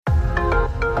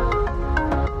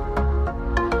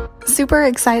super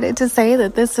excited to say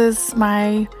that this is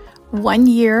my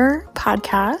 1-year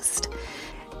podcast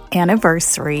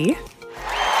anniversary.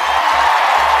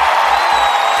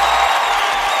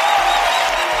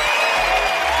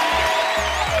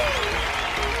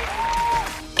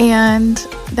 And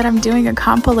that I'm doing a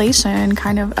compilation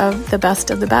kind of the best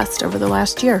over the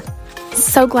last year.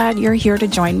 So glad you're here to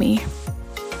join me.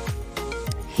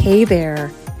 Hey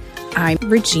there, I'm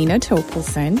Regina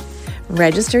Topelson,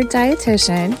 registered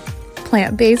dietitian,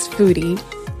 plant-based foodie,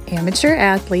 amateur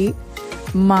athlete,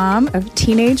 mom of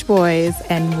teenage boys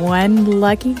and one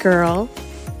lucky girl,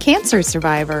 cancer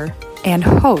survivor, and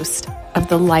host of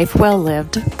the Life Well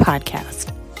Lived podcast.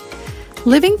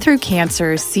 Living through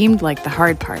cancer seemed like the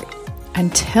hard part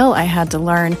until I had to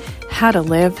learn how to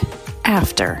live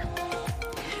after.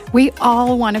 We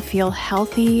all want to feel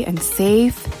healthy and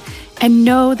safe and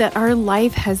know that our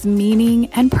life has meaning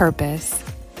and purpose.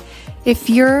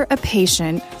 If you're a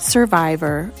patient,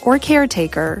 survivor, or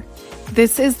caretaker,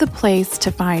 this is the place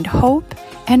to find hope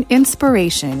and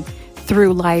inspiration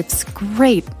through life's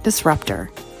great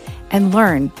disruptor and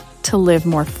learn to live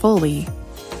more fully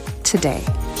today.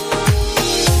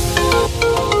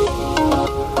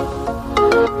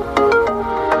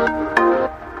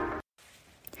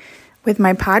 With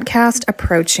my podcast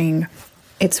approaching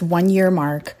its 1-year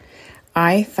mark,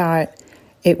 I thought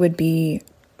it would be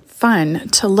fun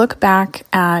to look back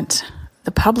at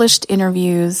the published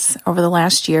interviews over the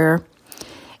last year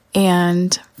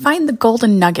and find the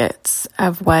golden nuggets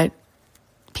of what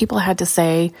people had to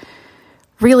say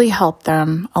really helped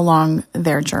them along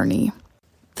their journey.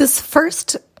 This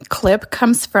first clip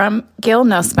comes from Gail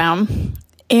Nussbaum,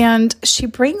 and she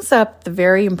brings up the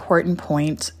very important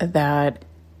point that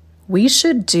we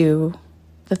should do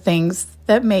the things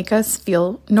that make us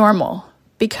feel normal.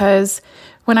 Because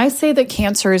when I say that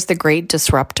cancer is the great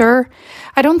disruptor,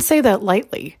 I don't say that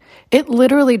lightly. It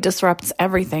literally disrupts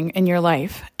everything in your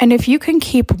life. And if you can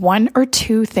keep 1 or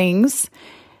 2 things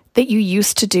that you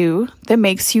used to do that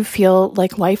makes you feel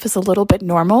like life is a little bit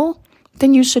normal,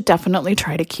 then you should definitely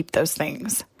try to keep those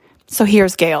things. So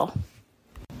here's Gail.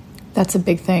 That's a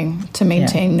big thing to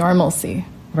maintain normalcy.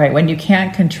 Right. When you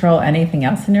can't control anything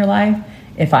else in your life,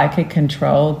 if I could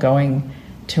control going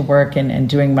to work and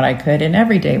doing what I could, and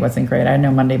every day wasn't great. I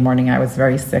know Monday morning I was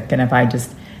very sick, and if I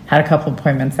just had a couple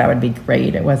appointments, that would be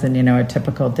great. It wasn't, a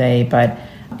typical day, but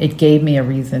it gave me a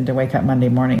reason to wake up Monday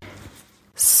morning.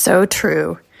 So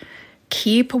true.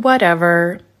 Keep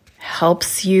whatever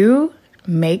helps you,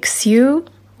 makes you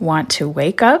want to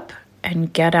wake up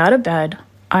and get out of bed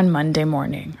on Monday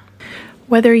morning.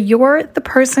 Whether you're the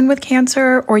person with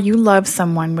cancer or you love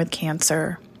someone with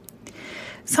cancer,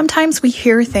 sometimes we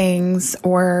hear things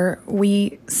or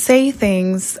we say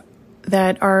things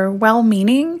that are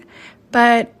well-meaning,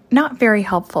 but not very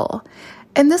helpful.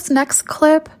 In this next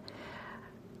clip,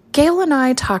 Gail and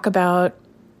I talk about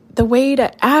the way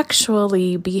to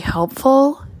actually be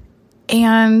helpful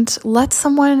and let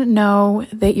someone know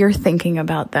that you're thinking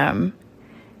about them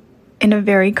in a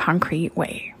very concrete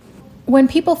way. When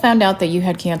people found out that you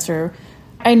had cancer,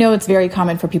 I know it's very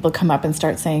common for people to come up and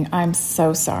start saying, "I'm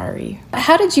so sorry."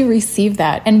 How did you receive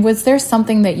that? And was there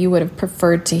something that you would have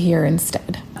preferred to hear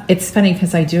instead? It's funny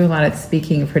because I do a lot of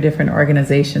speaking for different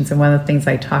organizations, and one of the things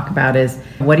I talk about is,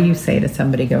 what do you say to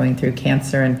somebody going through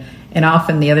cancer? And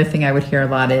often the other thing I would hear a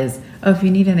lot is, "Oh, if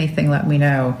you need anything, let me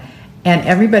know." And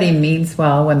everybody means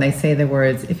well when they say the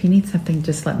words, "If you need something,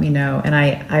 just let me know." And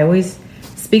I always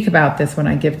speak about this when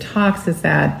I give talks, is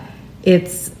that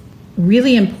it's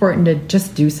really important to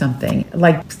just do something,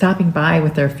 like stopping by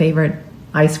with their favorite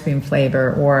ice cream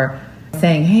flavor, or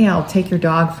saying, "Hey, I'll take your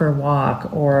dog for a walk,"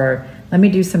 or "Let me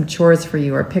do some chores for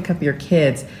you," or pick up your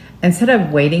kids. Instead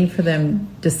of waiting for them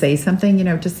to say something,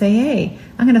 just say, "Hey,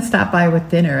 I'm going to stop by with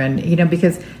dinner." And,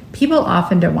 because people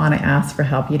often don't want to ask for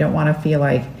help. You don't want to feel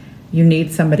like you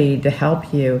need somebody to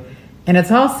help you. And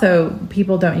it's also,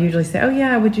 people don't usually say, "Oh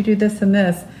yeah, would you do this and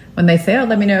this?" When they say, "Oh,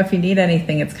 let me know if you need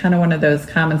anything," it's kind of one of those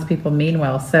comments people mean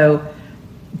well. So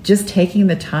just taking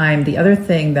the time. The other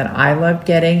thing that I love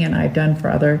getting, and I've done for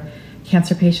other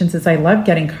cancer patients, is I love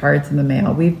getting cards in the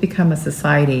mail. We've become a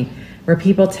society where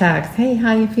people text, "Hey,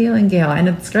 how you feeling, Gail?" And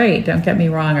it's great, don't get me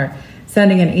wrong. Or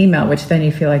sending an email, which then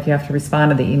you feel like you have to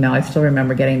respond to the email. I still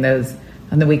remember getting those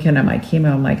on the weekend of my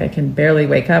chemo. I'm like, I can barely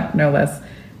wake up, no less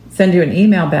send you an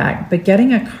email back. But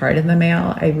getting a card in the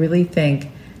mail, I really think,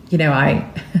 I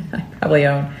probably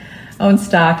own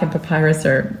stock in Papyrus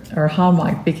or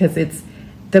Hallmark, because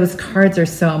those cards are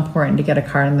so important to get a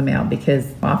card in the mail, because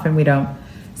often we don't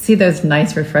see those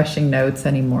nice, refreshing notes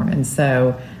anymore. And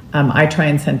so I try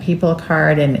and send people a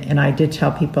card, and I did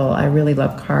tell people I really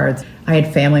love cards. I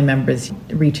had family members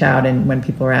reach out, and when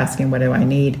people were asking, what do I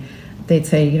need? They'd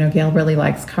say, Gail really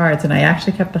likes cards. And I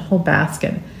actually kept a whole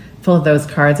basket full of those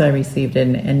cards I received.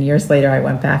 And years later, I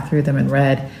went back through them and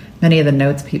read many of the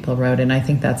notes people wrote. And I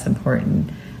think that's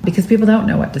important because people don't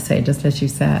know what to say, just as you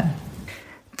said.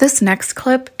 This next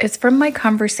clip is from my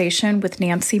conversation with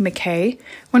Nancy McKay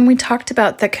when we talked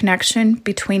about the connection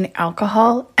between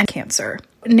alcohol and cancer.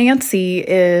 Nancy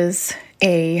is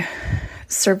a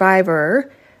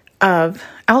survivor of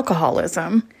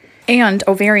alcoholism and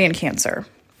ovarian cancer.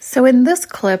 So in this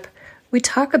clip, we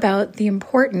talk about the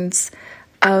importance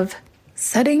of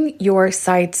setting your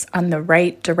sights on the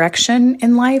right direction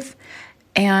in life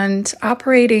and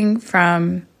operating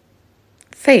from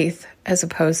faith as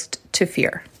opposed to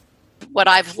fear. What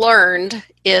I've learned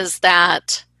is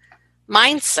that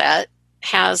mindset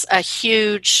has a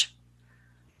huge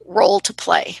role to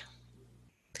play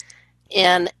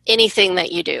in anything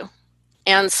that you do.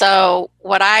 And so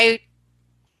what I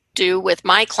do with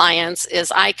my clients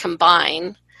is I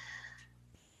combine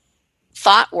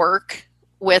thought work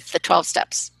with the 12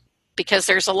 steps because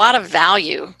there's a lot of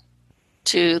value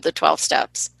to the 12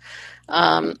 steps.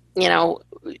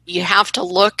 You have to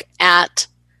look at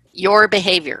your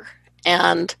behavior,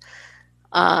 and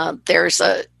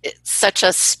it's such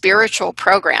a spiritual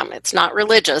program. It's not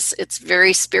religious, it's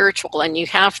very spiritual, and you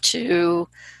have to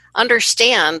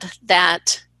understand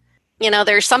that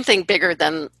there's something bigger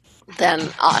than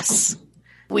us.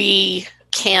 We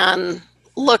can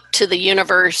look to the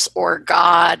universe or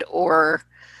God or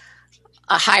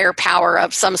a higher power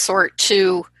of some sort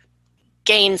to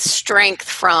gain strength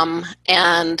from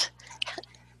and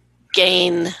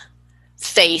gain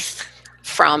faith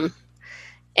from.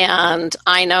 And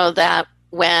I know that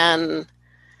when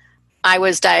I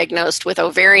was diagnosed with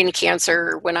ovarian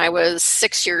cancer when I was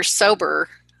 6 years sober,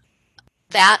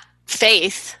 that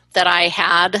faith that I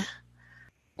had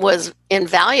was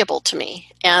invaluable to me.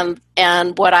 And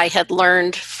what I had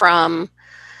learned from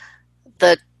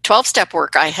the 12-step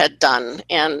work I had done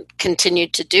and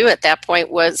continued to do at that point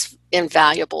was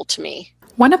invaluable to me.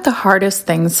 One of the hardest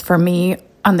things for me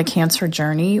on the cancer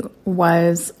journey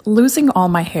was losing all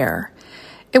my hair.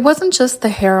 It wasn't just the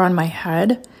hair on my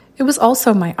head, it was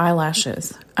also my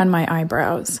eyelashes and my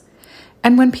eyebrows.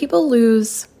 And when people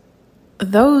lose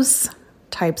those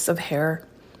types of hair,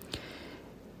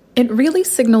 it really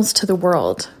signals to the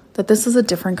world that this is a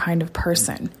different kind of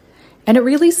person. And it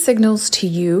really signals to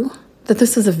you that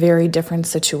this is a very different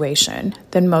situation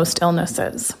than most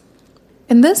illnesses.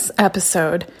 In this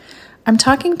episode, I'm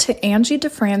talking to Angie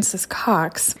DeFrancis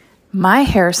Cox, my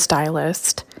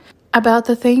hairstylist, about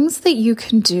the things that you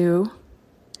can do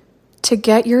to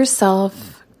get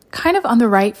yourself kind of on the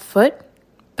right foot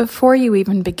before you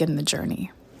even begin the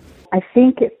journey. I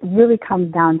think it really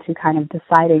comes down to kind of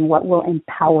deciding what will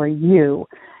empower you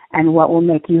and what will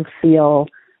make you feel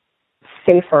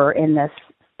safer in this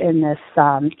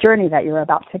journey that you're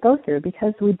about to go through,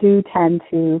 because we do tend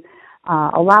to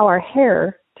allow our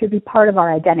hair to be part of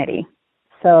our identity.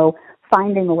 So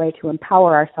finding a way to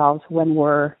empower ourselves when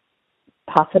we're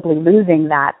possibly losing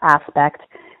that aspect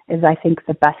is, I think,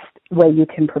 the best way you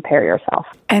can prepare yourself.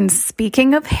 And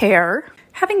speaking of hair,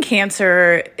 having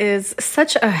cancer is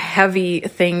such a heavy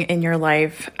thing in your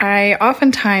life. I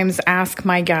oftentimes ask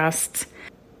my guests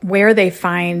where they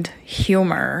find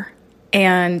humor.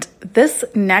 And this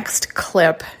next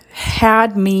clip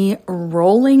had me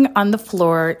rolling on the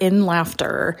floor in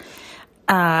laughter.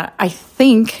 I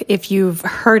think if you've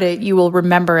heard it, you will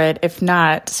remember it. If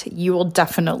not, you will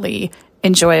definitely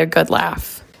enjoy a good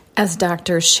laugh. As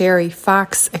Dr. Sherry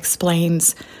Fox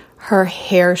explains her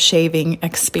hair shaving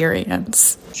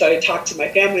experience. So I talked to my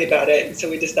family about it, and so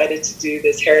we decided to do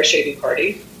this hair shaving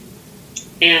party.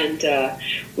 And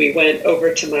we went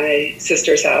over to my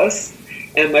sister's house,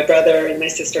 and my brother and my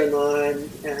sister-in-law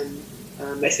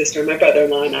and my sister and my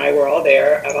brother-in-law and I were all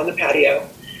there out on the patio.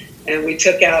 And we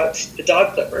took out the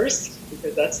dog clippers,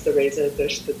 because that's the razor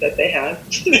that they had.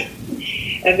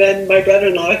 And then my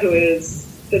brother-in-law, who is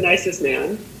the nicest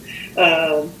man,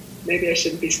 maybe I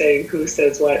shouldn't be saying who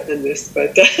says what in this,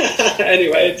 but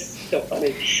anyway, it's still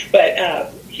funny.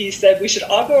 But he said we should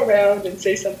all go around and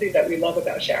say something that we love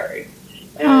about Sherry,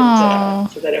 and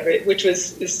so that which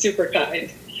was super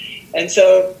kind. And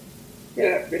so,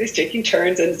 everybody's taking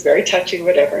turns, and it's very touching,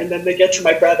 whatever. And then they get to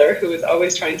my brother, who is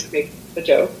always trying to make a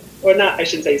joke, or not. I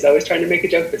shouldn't say he's always trying to make a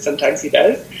joke, but sometimes he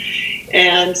does.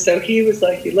 And so he was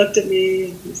like, he looked at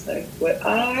me, and he's like, "What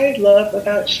I love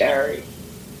about Sherry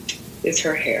is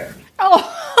her hair."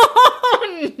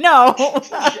 Oh, no. Yes.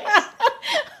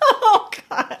 Oh,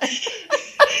 God.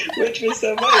 which was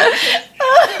so funny.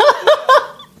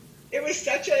 It was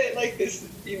such a, like, this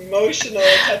emotional,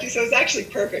 touchy, so it was actually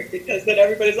perfect because then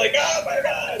everybody's like, oh my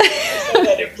God. So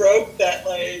that it broke that,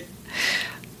 like,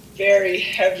 very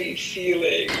heavy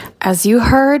feeling. As you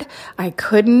heard, I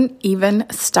couldn't even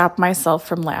stop myself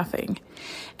from laughing.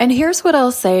 And here's what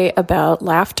I'll say about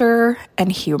laughter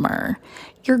and humor.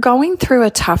 You're going through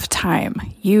a tough time.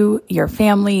 You, your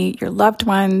family, your loved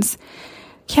ones.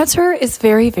 Cancer is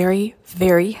very, very,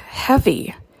 very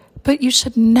heavy. But you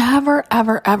should never,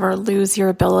 ever, ever lose your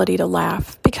ability to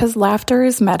laugh because laughter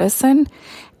is medicine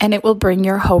and it will bring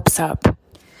your hopes up.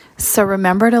 So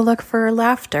remember to look for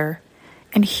laughter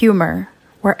and humor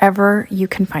wherever you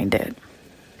can find it.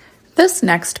 This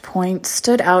next point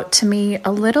stood out to me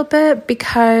a little bit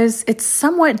because it's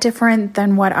somewhat different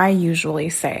than what I usually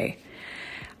say.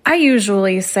 I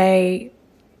usually say,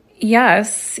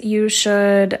 yes, you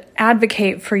should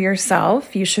advocate for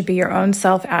yourself. You should be your own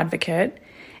self-advocate.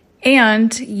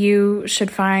 And you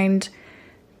should find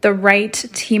the right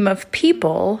team of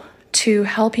people to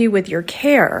help you with your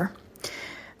care.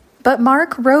 But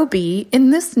Mark Roby,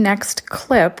 in this next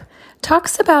clip,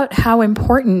 talks about how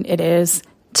important it is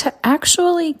to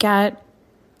actually get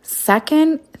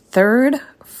second, third,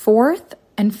 fourth,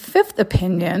 and fifth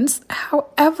opinions,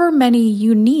 however many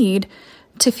you need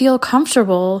to feel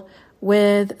comfortable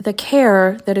with the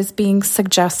care that is being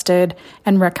suggested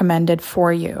and recommended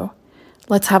for you.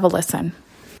 Let's have a listen.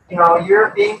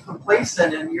 You're being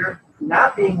complacent and you're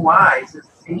not being wise as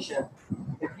a patient.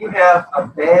 If you have a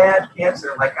bad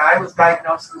cancer, like I was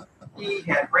diagnosed with, he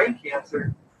had brain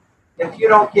cancer, if you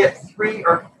don't get 3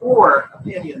 or 4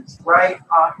 opinions right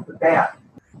off the bat.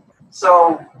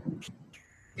 So,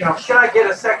 should I get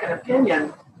a second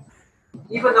opinion?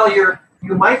 Even though you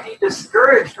might be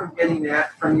discouraged from getting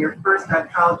that from your first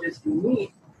oncologist you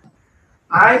meet,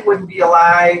 I wouldn't be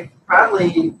alive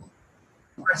probably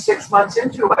for 6 months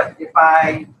into it if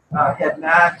I had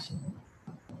not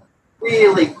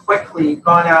really quickly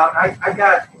gone out. I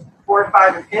got 4 or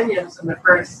 5 opinions in the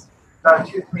first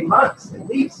 2-3 months at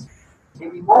least,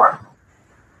 maybe more.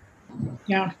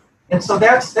 Yeah. And so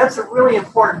that's a really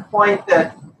important point,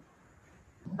 that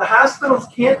the hospitals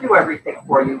can't do everything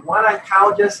for you. One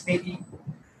oncologist maybe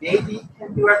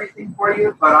can do everything for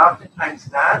you, but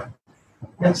oftentimes not.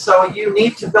 And so you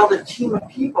need to build a team of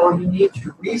people. You need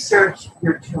to research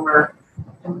your tumor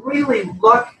and really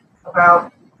look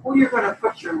about who you're going to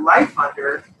put your life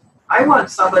under. I want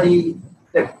somebody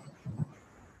that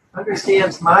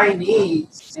understands my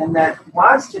needs and that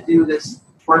wants to do this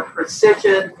for a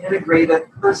precision, integrated,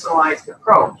 personalized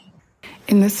approach.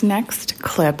 In this next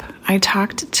clip, I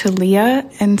talked to Leah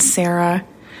and Sarah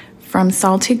from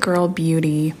Salty Girl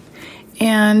Beauty,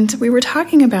 and we were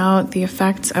talking about the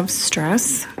effects of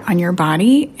stress on your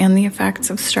body and the effects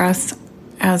of stress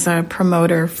as a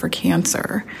promoter for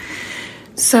cancer.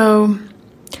 So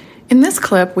in this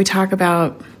clip, we talk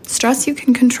about stress you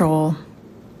can control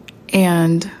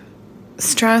and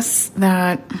stress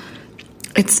that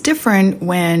it's different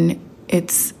when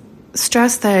it's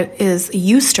stress that is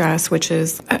eustress, which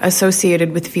is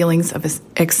associated with feelings of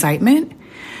excitement,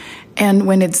 and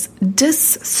when it's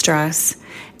distress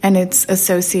and it's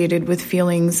associated with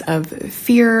feelings of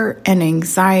fear and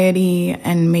anxiety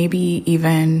and maybe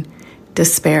even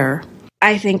despair.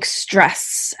 I think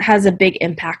stress has a big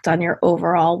impact on your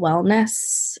overall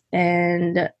wellness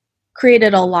and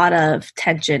created a lot of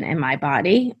tension in my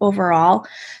body overall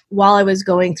while I was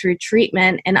going through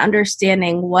treatment, and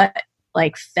understanding what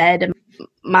fed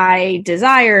my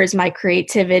desires, my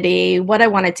creativity, what I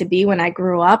wanted to be when I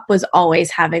grew up was always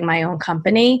having my own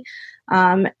company.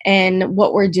 And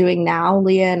what we're doing now,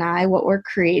 Leah and I, what we're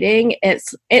creating,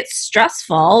 it's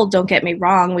stressful. Don't get me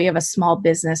wrong. We have a small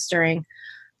business during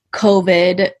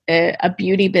COVID, a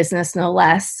beauty business, no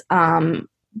less.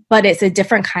 But it's a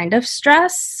different kind of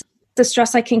stress. The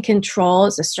stress I can control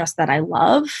is the stress that I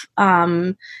love.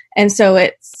 And so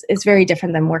it's very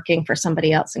different than working for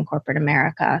somebody else in corporate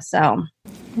America. So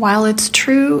while it's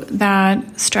true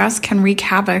that stress can wreak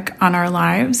havoc on our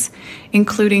lives,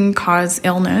 including cause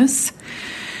illness,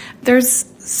 there's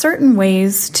certain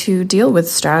ways to deal with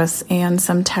stress and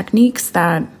some techniques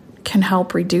that can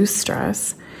help reduce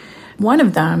stress. One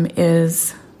of them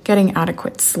is getting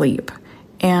adequate sleep.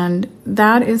 And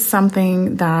that is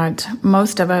something that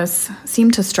most of us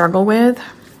seem to struggle with.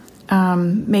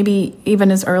 Maybe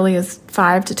even as early as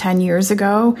 5 to 10 years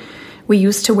ago, we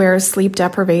used to wear sleep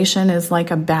deprivation as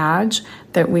like a badge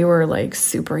that we were like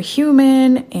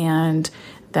superhuman and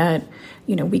that,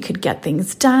 we could get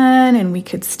things done and we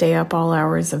could stay up all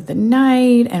hours of the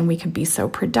night and we could be so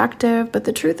productive. But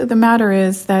the truth of the matter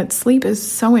is that sleep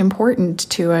is so important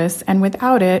to us. And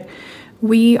without it,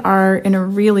 we are in a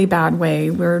really bad way.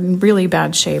 We're in really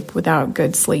bad shape without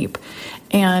good sleep.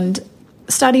 And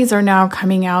studies are now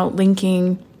coming out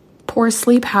linking poor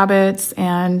sleep habits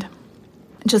and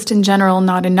just in general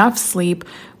not enough sleep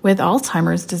with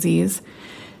Alzheimer's disease.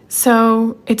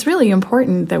 So it's really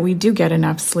important that we do get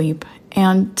enough sleep.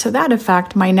 And to that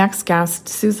effect, my next guest,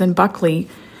 Susan Buckley,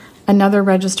 another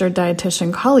registered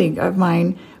dietitian colleague of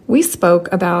mine, we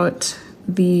spoke about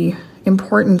the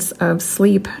importance of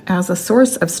sleep as a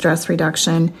source of stress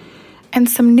reduction and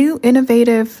some new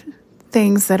innovative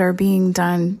things that are being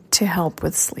done to help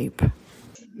with sleep.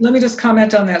 Let me just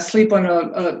comment on that sleep one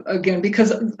again,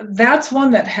 because that's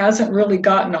one that hasn't really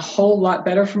gotten a whole lot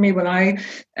better for me when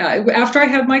after I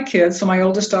had my kids. So my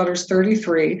oldest daughter's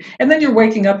 33, and then you're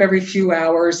waking up every few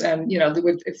hours, and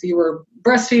if you were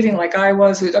breastfeeding like I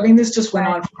was, this just went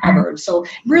on forever. So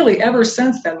really, ever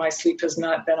since then, my sleep has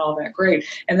not been all that great.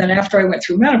 And then after I went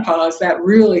through menopause, that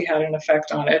really had an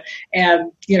effect on it.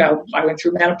 And I went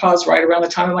through menopause right around the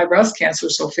time of my breast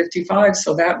cancer, so 55.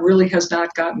 So that really has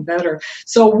not gotten better.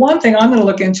 So one thing I'm going to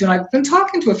look into, and I've been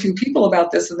talking to a few people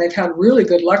about this, and they've had really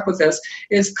good luck with this,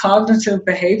 is cognitive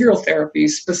behavioral therapy,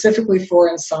 specifically for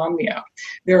insomnia.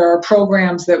 There are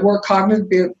programs that work cognitive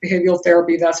behavioral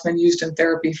therapy that's been used in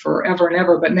therapy forever and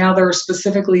ever, but now there are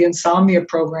specifically insomnia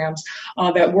programs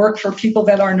that work for people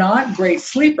that are not great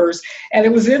sleepers. And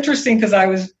it was interesting because I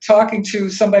was talking to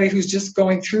somebody who's just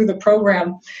going through the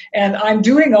program, and I'm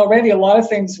doing already a lot of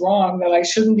things wrong that I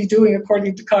shouldn't be doing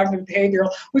according to cognitive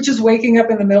behavioral, which is waking up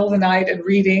in the middle of the night and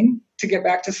reading to get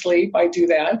back to sleep. I do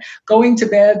that. Going to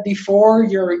bed before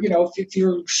if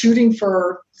you're shooting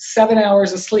for 7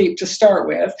 hours of sleep to start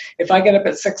with, if I get up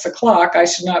at 6 o'clock, I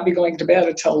should not be going to bed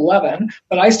until 11,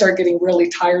 but I start getting really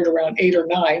tired around 8 or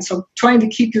 9. So trying to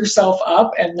keep yourself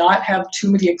up and not have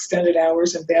too many extended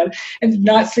hours in bed, and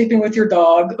not sleeping with your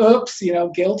dog. Oops,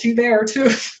 guilty there too.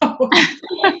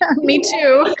 Me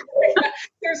too.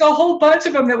 There's a whole bunch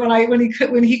of them that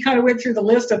when he kind of went through the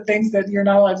list of things that you're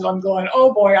not allowed to, I'm going,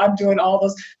 oh boy, I'm doing all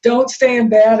those. Don't stay in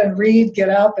bed and read, get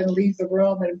up and leave the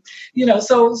room. And,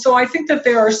 so I think that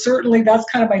there are certainly, that's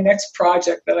kind of my next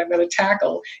project that I'm going to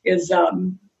tackle is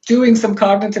doing some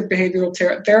cognitive behavioral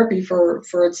therapy for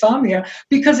insomnia,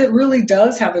 because it really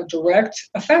does have a direct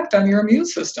effect on your immune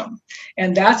system.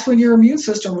 And that's when your immune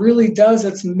system really does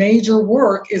its major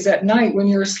work, is at night when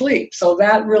you're asleep. So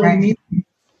that really needs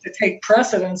to take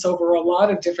precedence over a lot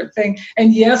of different things.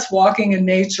 And yes, walking in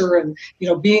nature and,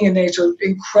 being in nature,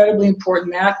 incredibly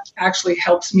important. That actually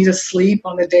helps me to sleep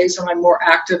on the days when I'm more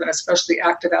active, and especially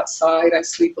active outside. I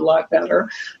sleep a lot better.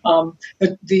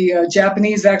 The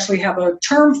Japanese actually have a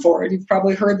term for it. You've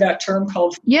probably heard that term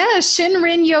called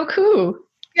Shinrin Yoku.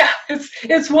 Yeah,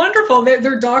 it's wonderful.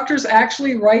 Their doctors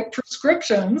actually write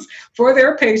prescriptions for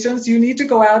their patients. You need to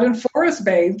go out and forest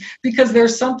bathe, because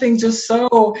there's something just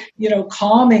so,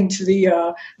 calming to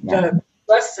the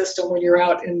stress system when you're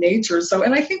out in nature. So,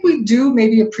 and I think we do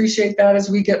maybe appreciate that as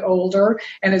we get older,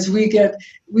 and as we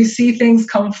see things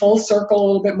come full circle a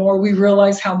little bit more. We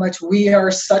realize how much we are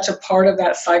such a part of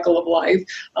that cycle of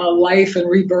life and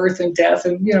rebirth and death.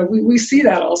 And, we see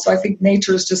that also. I think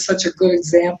nature is just such a good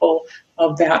example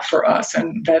of that for us,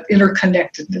 and that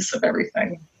interconnectedness of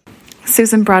everything.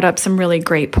 Susan brought up some really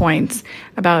great points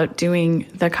about doing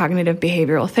the cognitive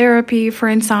behavioral therapy for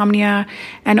insomnia,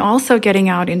 and also getting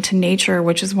out into nature,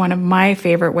 which is one of my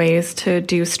favorite ways to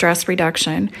do stress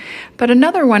reduction. But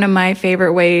another one of my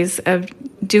favorite ways of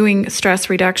doing stress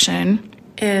reduction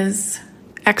is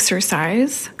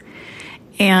exercise,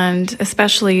 and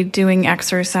especially doing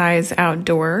exercise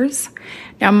outdoors.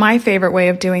 Now, my favorite way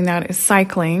of doing that is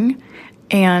cycling.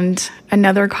 And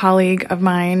another colleague of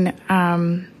mine,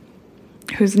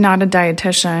 who's not a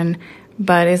dietitian,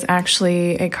 but is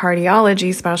actually a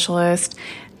cardiology specialist,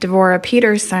 Devora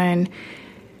Peterson,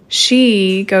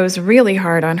 she goes really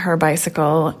hard on her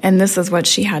bicycle. And this is what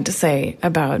she had to say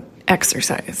about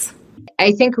exercise.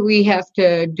 I think we have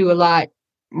to do a lot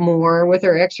more with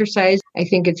our exercise. I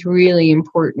think it's really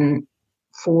important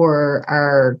for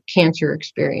our cancer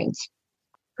experience.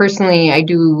 Personally, I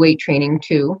do weight training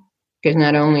too. Because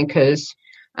not only because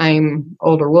I'm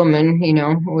older woman,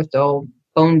 with the old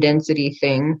bone density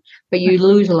thing, but you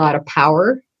lose a lot of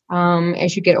power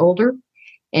as you get older.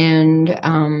 And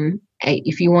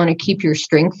if you want to keep your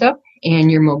strength up and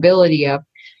your mobility up,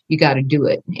 you got to do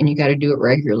it, and you got to do it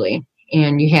regularly.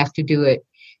 And you have to do it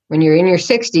when you're in your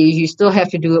 60s, you still have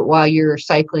to do it while you're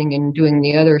cycling and doing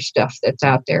the other stuff that's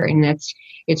out there. And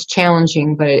it's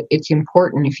challenging, but it's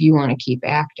important if you want to keep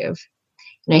active.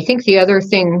 And I think the other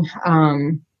thing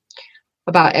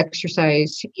about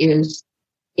exercise is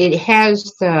it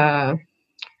has the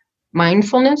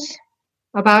mindfulness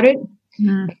about it.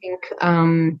 I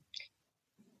think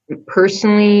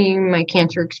personally, my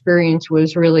cancer experience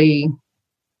was really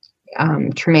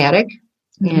traumatic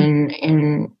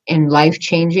and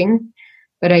life-changing.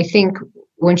 But I think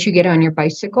once you get on your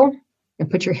bicycle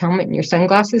and put your helmet and your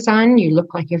sunglasses on, you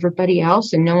look like everybody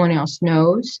else and no one else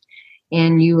knows.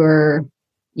 And you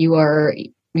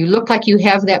look like you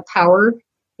have that power,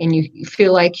 and you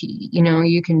feel like,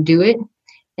 you can do it.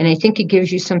 And I think it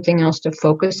gives you something else to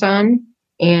focus on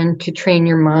and to train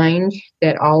your mind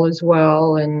that all is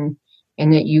well and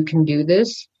that you can do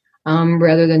this,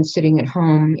 rather than sitting at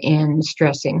home and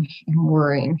stressing and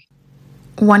worrying.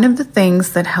 One of the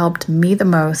things that helped me the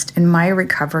most in my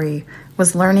recovery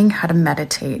was learning how to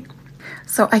meditate.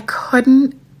 So I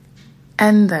couldn't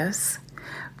end this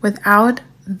without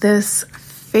this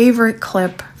favorite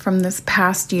clip from this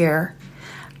past year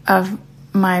of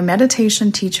my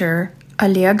meditation teacher,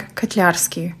 Oleg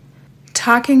Kotlarsky,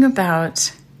 talking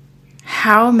about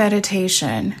how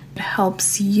meditation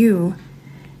helps you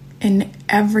in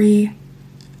every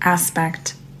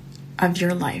aspect of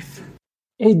your life.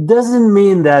 It doesn't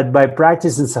mean that by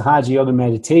practicing Sahaja Yoga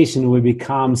meditation, we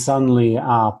become suddenly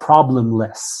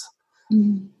problemless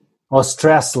or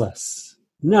stressless.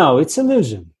 No, it's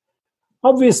illusion.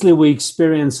 Obviously, we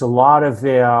experience a lot of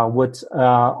what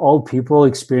all people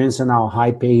experience in our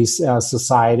high-paced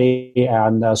society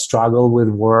and struggle with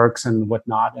works and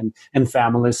whatnot and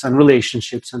families and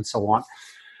relationships and so on.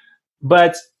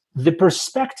 But the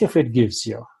perspective it gives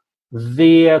you,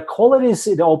 the qualities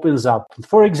it opens up.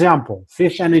 For example,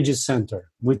 Fifth Energy Center,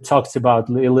 we talked about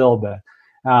a little bit,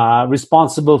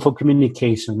 responsible for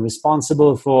communication,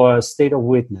 responsible for state of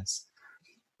witness,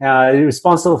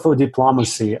 responsible for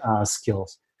diplomacy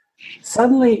skills.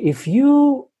 Suddenly, if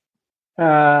you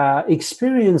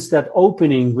experience that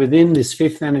opening within this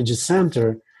Fifth Energy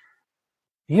Center,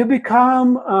 you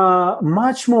become a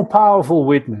much more powerful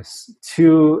witness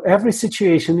to every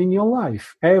situation in your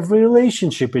life, every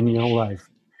relationship in your life.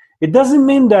 It doesn't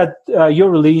mean that your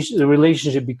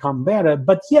relationship become better,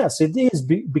 but yes, it is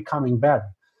becoming better.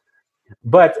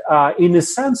 But in the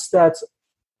sense that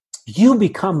you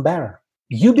become better.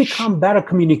 You become better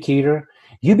communicator.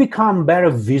 You become better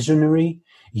visionary.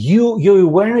 Your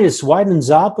awareness widens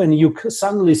up, and you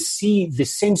suddenly see the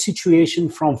same situation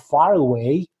from far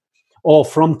away or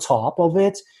from top of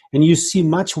it, and you see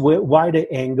much wider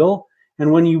angle.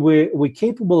 And when we're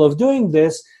capable of doing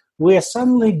this, we are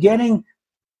suddenly getting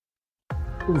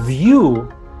view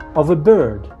of a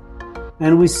bird,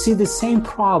 and we see the same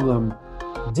problem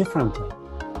differently.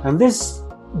 And this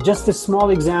just a small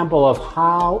example of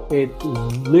how it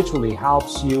literally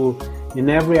helps you in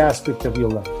every aspect of your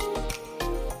life.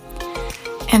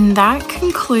 And that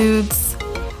concludes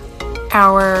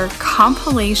our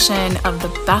compilation of the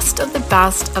best of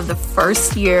the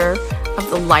first year of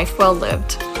the Life Well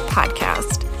Lived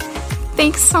podcast.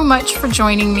 Thanks so much for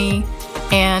joining me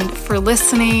and for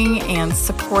listening and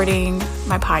supporting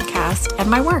my podcast and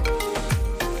my work.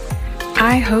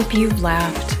 I hope you've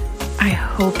laughed. I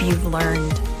hope you've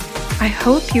learned. I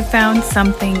hope you found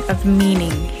something of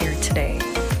meaning here today.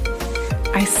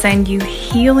 I send you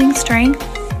healing strength,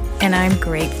 and I'm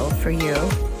grateful for you.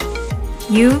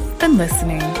 You've been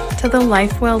listening to the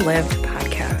Life Well Lived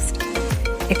podcast.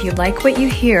 If you like what you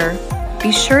hear,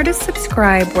 be sure to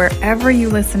subscribe wherever you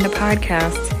listen to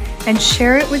podcasts and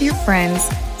share it with your friends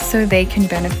so they can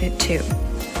benefit too.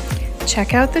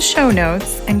 Check out the show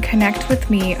notes and connect with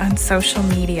me on social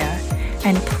media.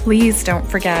 And please don't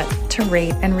forget to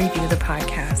rate and review the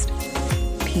podcast.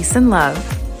 Peace and love.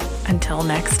 Until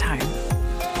next time.